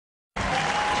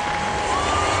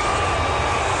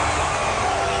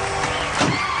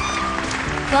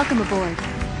Welcome aboard.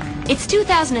 It's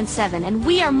 2007 and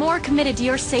we are more committed to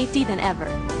your safety than ever.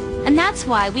 And that's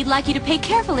why we'd like you to pay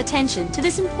careful attention to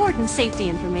this important safety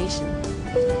information.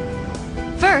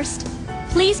 First,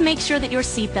 please make sure that your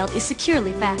seatbelt is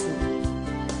securely fastened.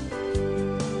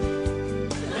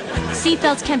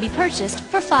 Seatbelts can be purchased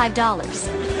for $5.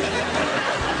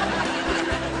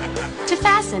 To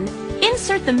fasten,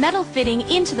 insert the metal fitting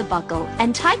into the buckle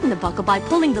and tighten the buckle by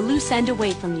pulling the loose end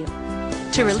away from you.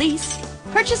 To release,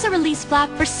 purchase a release flap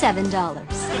for $7.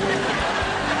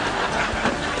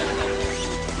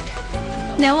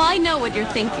 Now I know what you're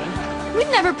thinking. We've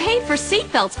never paid for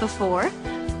seatbelts before.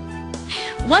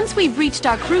 Once we've reached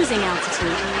our cruising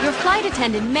altitude, your flight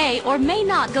attendant may or may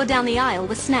not go down the aisle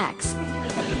with snacks.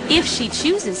 If she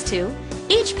chooses to,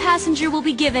 each passenger will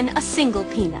be given a single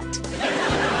peanut.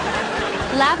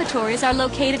 Lavatories are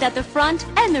located at the front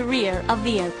and the rear of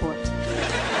the airport.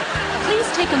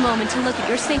 Please take a moment to look at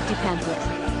your safety pamphlet.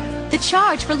 The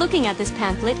charge for looking at this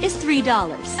pamphlet is $3.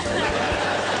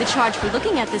 The charge for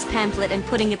looking at this pamphlet and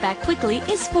putting it back quickly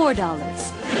is $4.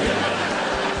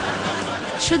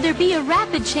 Should there be a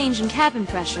rapid change in cabin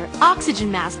pressure,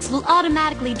 oxygen masks will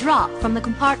automatically drop from the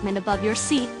compartment above your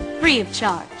seat, free of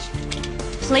charge.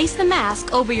 Place the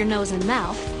mask over your nose and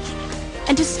mouth,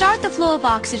 and to start the flow of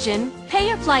oxygen, pay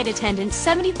your flight attendant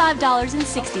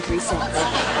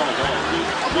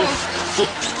 $75.63. I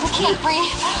can't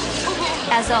breathe.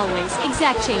 As always,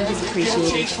 exact change is appreciated.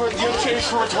 You change for a 20.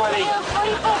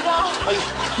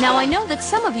 Now I know that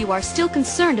some of you are still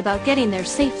concerned about getting there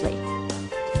safely.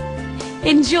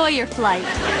 Enjoy your flight.